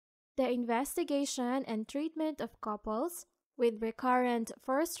The investigation and treatment of couples with recurrent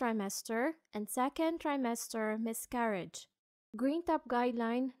first trimester and second trimester miscarriage. Green Top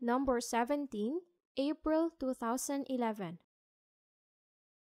Guideline number 17, April 2011.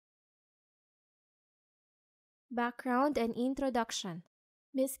 Background and introduction.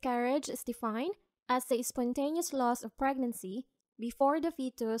 Miscarriage is defined as the spontaneous loss of pregnancy before the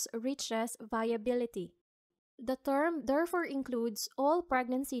fetus reaches viability. The term therefore includes all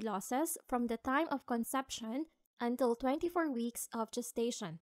pregnancy losses from the time of conception until 24 weeks of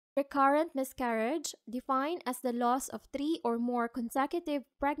gestation. Recurrent miscarriage, defined as the loss of 3 or more consecutive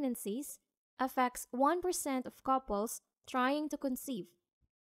pregnancies, affects 1% of couples trying to conceive.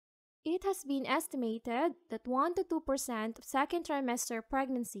 It has been estimated that 1 to 2% of second trimester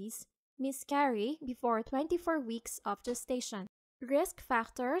pregnancies miscarry before 24 weeks of gestation. Risk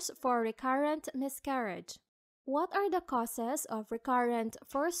factors for recurrent miscarriage. What are the causes of recurrent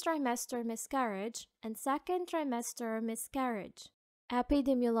first trimester miscarriage and second trimester miscarriage?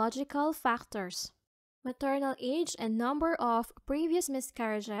 Epidemiological factors. Maternal age and number of previous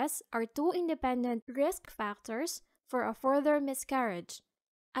miscarriages are two independent risk factors for a further miscarriage.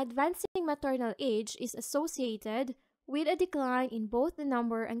 Advancing maternal age is associated with a decline in both the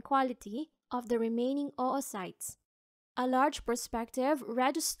number and quality of the remaining oocytes. A large prospective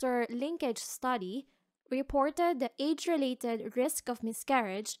register linkage study reported the age-related risk of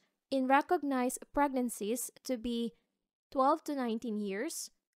miscarriage in recognized pregnancies to be 12 to 19 years,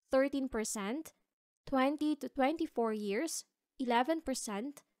 13%, 20 to 24 years,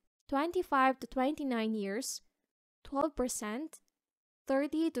 11%, 25 to 29 years, 12%,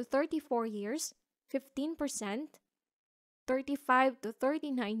 30 to 34 years, 15%, 35 to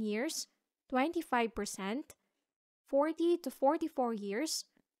 39 years, 25%, 40 to 44 years,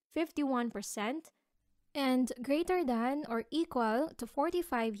 51%, and greater than or equal to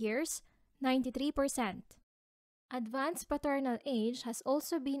 45 years, 93%. Advanced paternal age has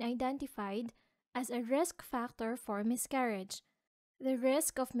also been identified as a risk factor for miscarriage. The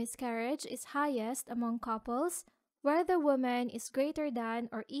risk of miscarriage is highest among couples where the woman is greater than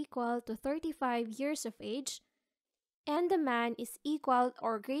or equal to 35 years of age and the man is equal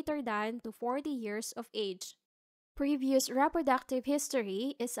or greater than to 40 years of age. Previous reproductive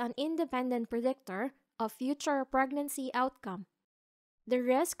history is an independent predictor of future pregnancy outcome. The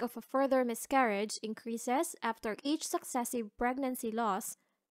risk of a further miscarriage increases after each successive pregnancy loss,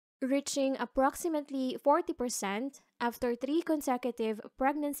 reaching approximately 40% after 3 consecutive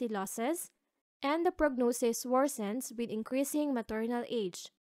pregnancy losses, and the prognosis worsens with increasing maternal age.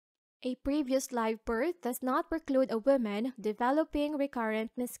 A previous live birth does not preclude a woman developing recurrent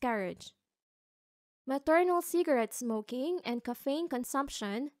miscarriage. Maternal cigarette smoking and caffeine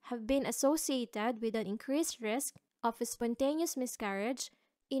consumption have been associated with an increased risk of spontaneous miscarriage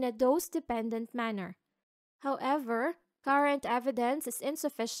in a dose-dependent manner. However, current evidence is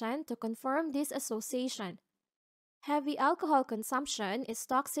insufficient to confirm this association. Heavy alcohol consumption is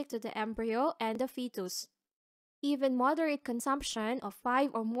toxic to the embryo and the fetus. Even moderate consumption of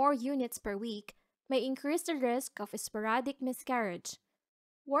 5 or more units per week may increase the risk of sporadic miscarriage.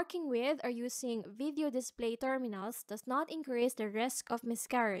 Working with or using video display terminals does not increase the risk of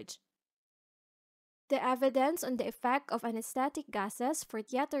miscarriage. The evidence on the effect of anesthetic gases for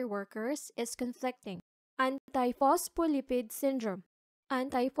theater workers is conflicting. Antiphospholipid syndrome.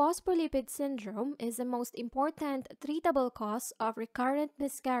 Antiphospholipid syndrome is the most important treatable cause of recurrent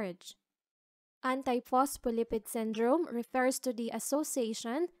miscarriage. Antiphospholipid syndrome refers to the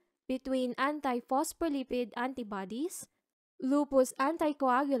association between antiphospholipid antibodies, lupus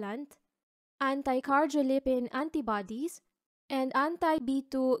anticoagulant, anticardiolipin antibodies, and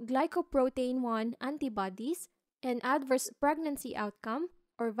anti-B2 glycoprotein 1 antibodies, and adverse pregnancy outcome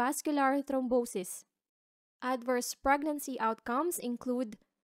or vascular thrombosis. Adverse pregnancy outcomes include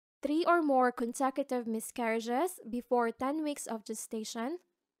 3 or more consecutive miscarriages before 10 weeks of gestation,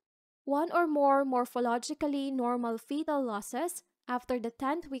 1 or more morphologically normal fetal losses after the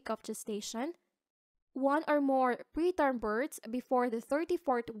 10th week of gestation, 1 or more preterm births before the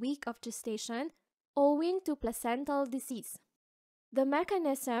 34th week of gestation owing to placental disease. The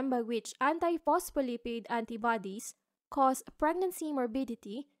mechanism by which antiphospholipid antibodies cause pregnancy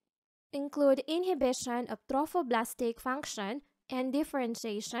morbidity include inhibition of trophoblastic function and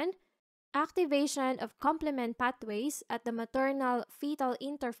differentiation, activation of complement pathways at the maternal-fetal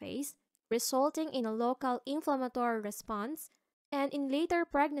interface, resulting in a local inflammatory response, and in later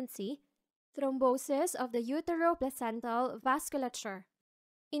pregnancy, thrombosis of the uteroplacental vasculature.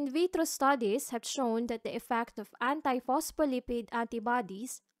 In vitro studies have shown that the effect of antiphospholipid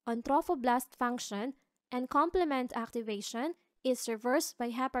antibodies on trophoblast function and complement activation is reversed by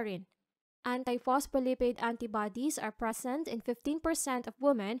heparin. Antiphospholipid antibodies are present in 15% of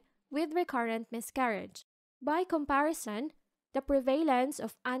women with recurrent miscarriage. By comparison, the prevalence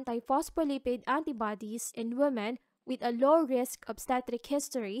of antiphospholipid antibodies in women with a low-risk obstetric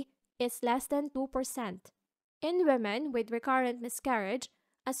history is less than 2%. In women with recurrent miscarriage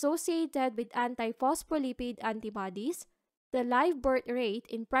associated with antiphospholipid antibodies, the live birth rate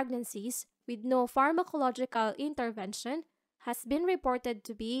in pregnancies with no pharmacological intervention has been reported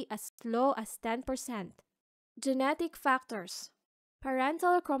to be as low as 10%. Genetic factors.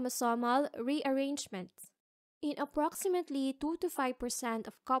 Parental chromosomal rearrangements. In approximately 2 to 5%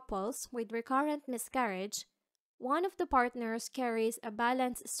 of couples with recurrent miscarriage, one of the partners carries a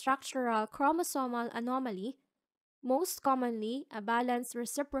balanced structural chromosomal anomaly, most commonly a balanced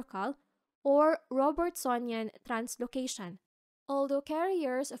reciprocal or Robertsonian translocation. Although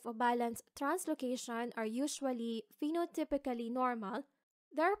carriers of a balanced translocation are usually phenotypically normal,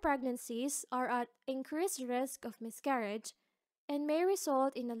 their pregnancies are at increased risk of miscarriage and may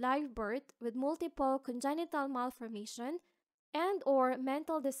result in a live birth with multiple congenital malformation and/or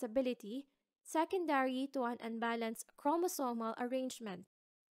mental disability secondary to an unbalanced chromosomal arrangement.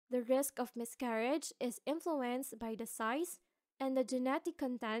 The risk of miscarriage is influenced by the size and the genetic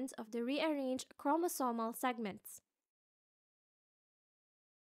content of the rearranged chromosomal segments.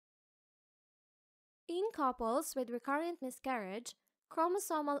 In couples with recurrent miscarriage,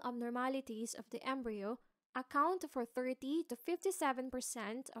 chromosomal abnormalities of the embryo account for 30 to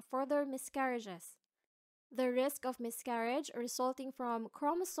 57% of further miscarriages. The risk of miscarriage resulting from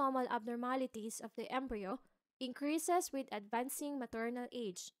chromosomal abnormalities of the embryo increases with advancing maternal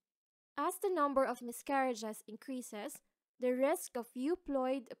age. As the number of miscarriages increases, the risk of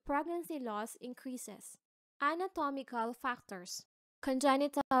euploid pregnancy loss increases. Anatomical factors.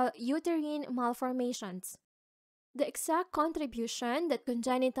 Congenital uterine malformations. The exact contribution that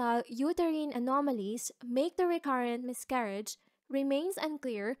congenital uterine anomalies make to recurrent miscarriage remains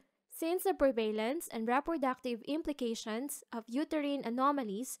unclear since the prevalence and reproductive implications of uterine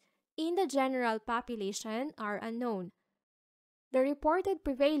anomalies in the general population are unknown. The reported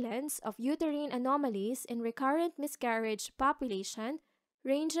prevalence of uterine anomalies in recurrent miscarriage population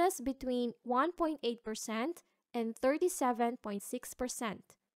ranges between 1.8% and 37.6%.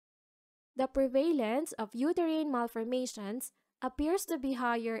 The prevalence of uterine malformations appears to be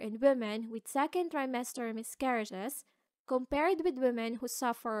higher in women with second-trimester miscarriages compared with women who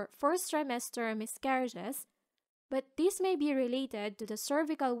suffer first-trimester miscarriages, but this may be related to the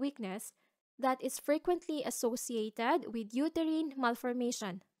cervical weakness that is frequently associated with uterine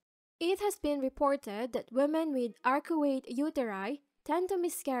malformation. It has been reported that women with arcuate uteri tend to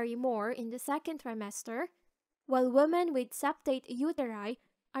miscarry more in the second trimester, while women with septate uteri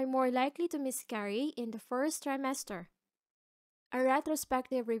are more likely to miscarry in the first trimester. A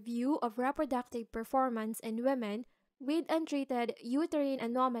retrospective review of reproductive performance in women with untreated uterine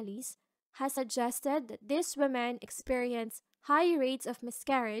anomalies has suggested that these women experience high rates of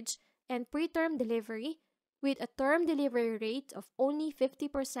miscarriage and preterm delivery, with a term delivery rate of only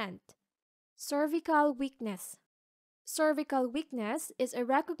 50%. Cervical weakness. Cervical weakness is a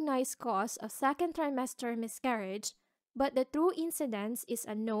recognized cause of second trimester miscarriage, but the true incidence is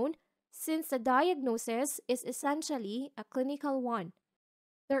unknown since the diagnosis is essentially a clinical one.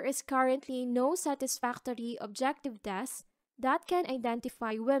 There is currently no satisfactory objective test that can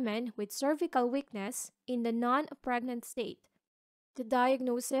identify women with cervical weakness in the non-pregnant state. The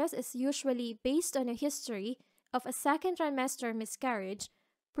diagnosis is usually based on a history of a second trimester miscarriage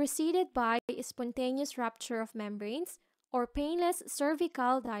preceded by a spontaneous rupture of membranes or painless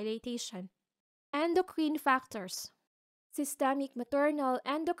cervical dilatation. Endocrine factors. Systemic maternal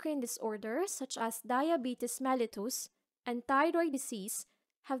endocrine disorders such as diabetes mellitus and thyroid disease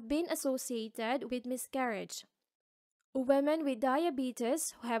have been associated with miscarriage. Women with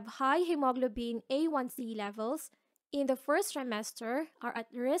diabetes who have high hemoglobin A1C levels in the first trimester are at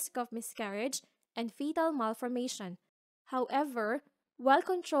risk of miscarriage and fetal malformation. However,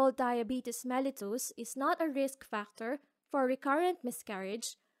 well-controlled diabetes mellitus is not a risk factor for recurrent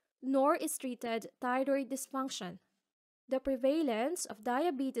miscarriage, nor is treated thyroid dysfunction. The prevalence of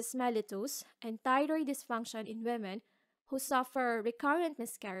diabetes mellitus and thyroid dysfunction in women who suffer recurrent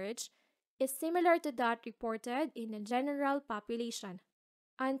miscarriage is similar to that reported in the general population.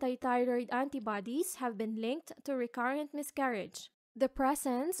 Antithyroid antibodies have been linked to recurrent miscarriage. The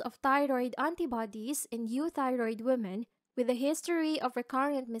presence of thyroid antibodies in euthyroid women with a history of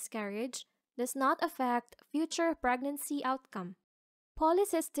recurrent miscarriage does not affect future pregnancy outcome.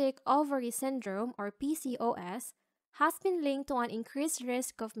 Polycystic ovary syndrome, or PCOS, has been linked to an increased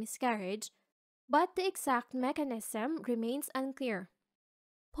risk of miscarriage, but the exact mechanism remains unclear.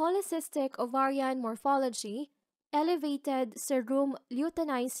 Polycystic ovarian morphology, elevated serum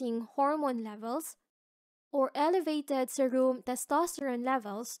luteinizing hormone levels, or elevated serum testosterone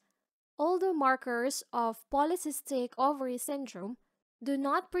levels, although markers of polycystic ovary syndrome, do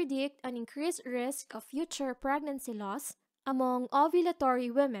not predict an increased risk of future pregnancy loss among ovulatory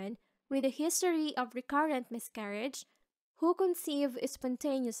women with a history of recurrent miscarriage who conceive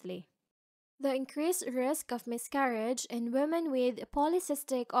spontaneously. The increased risk of miscarriage in women with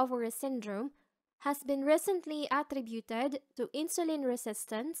polycystic ovary syndrome has been recently attributed to insulin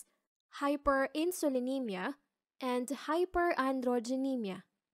resistance, hyperinsulinemia, and hyperandrogenemia.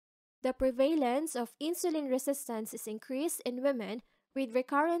 The prevalence of insulin resistance is increased in women with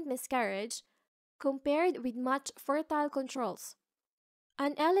recurrent miscarriage compared with much fertile controls.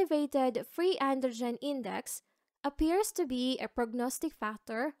 An elevated free androgen index appears to be a prognostic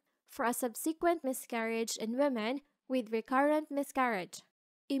factor for a subsequent miscarriage in women with recurrent miscarriage.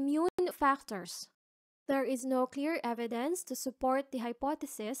 Immune factors. There is no clear evidence to support the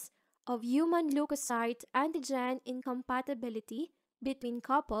hypothesis of human leukocyte antigen incompatibility between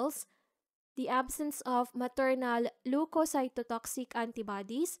couples, the absence of maternal leukocytotoxic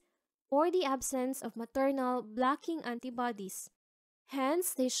antibodies, or the absence of maternal blocking antibodies.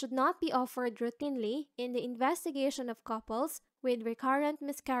 Hence, they should not be offered routinely in the investigation of couples with recurrent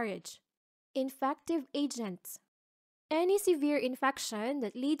miscarriage. Infective agents. Any severe infection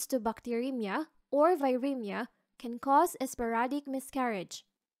that leads to bacteremia or viremia can cause a sporadic miscarriage.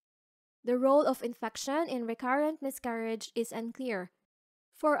 The role of infection in recurrent miscarriage is unclear.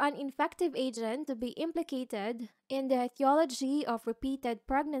 For an infective agent to be implicated in the etiology of repeated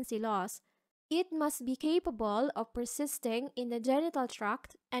pregnancy loss, it must be capable of persisting in the genital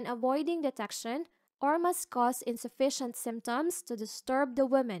tract and avoiding detection, or must cause insufficient symptoms to disturb the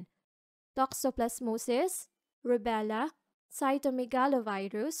woman. Toxoplasmosis, rubella,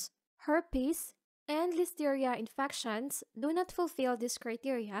 cytomegalovirus, herpes, and listeria infections do not fulfill this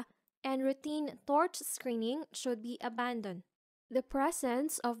criteria, and routine torch screening should be abandoned. The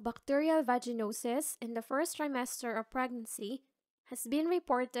presence of bacterial vaginosis in the first trimester of pregnancy has been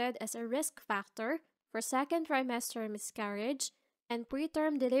reported as a risk factor for second trimester miscarriage and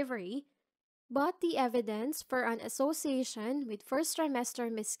preterm delivery, but the evidence for an association with first trimester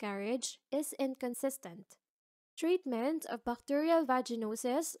miscarriage is inconsistent. Treatment of bacterial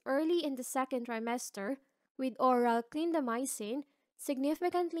vaginosis early in the second trimester with oral clindamycin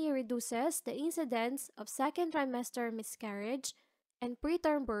significantly reduces the incidence of second trimester miscarriage and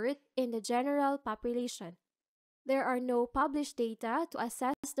preterm birth in the general population. There are no published data to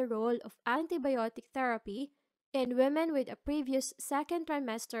assess the role of antibiotic therapy in women with a previous second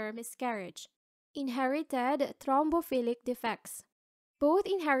trimester miscarriage. Inherited thrombophilic defects. Both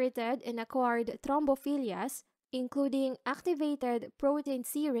inherited and acquired thrombophilias, including activated protein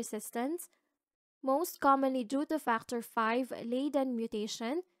C resistance, most commonly due to factor V Leiden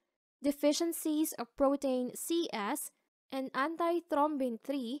mutation, deficiencies of protein CS, and antithrombin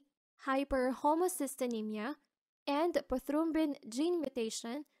 3, hyperhomocystinemia, and prothrombin gene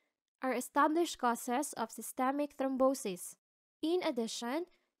mutation are established causes of systemic thrombosis. In addition,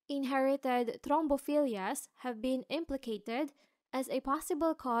 inherited thrombophilias have been implicated as a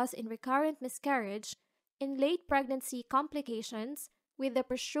possible cause in recurrent miscarriage in late pregnancy complications, with the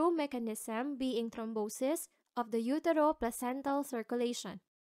presumed mechanism being thrombosis of the utero-placental circulation.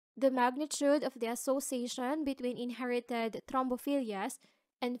 The magnitude of the association between inherited thrombophilias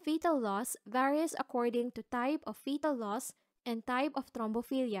and fetal loss varies according to type of fetal loss and type of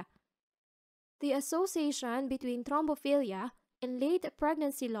thrombophilia. The association between thrombophilia and late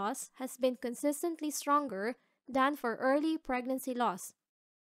pregnancy loss has been consistently stronger than for early pregnancy loss.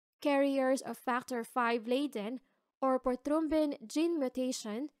 Carriers of factor V Leiden or prothrombin gene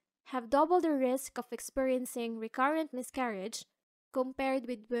mutation have double the risk of experiencing recurrent miscarriage compared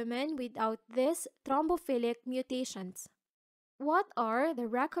with women without these thrombophilic mutations. What are the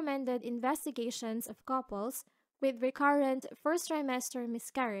recommended investigations of couples with recurrent first trimester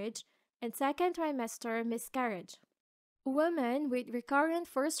miscarriage and second trimester miscarriage? Women with recurrent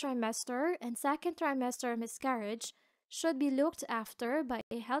first trimester and second trimester miscarriage should be looked after by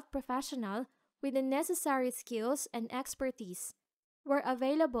a health professional with the necessary skills and expertise. Where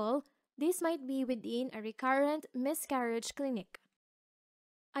available, this might be within a recurrent miscarriage clinic.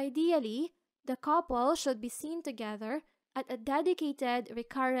 Ideally, the couple should be seen together at a dedicated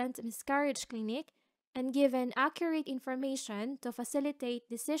recurrent miscarriage clinic and given accurate information to facilitate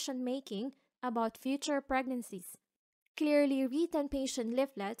decision-making about future pregnancies. Clearly written patient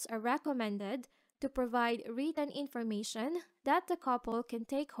leaflets are recommended to provide written information that the couple can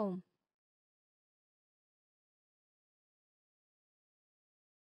take home.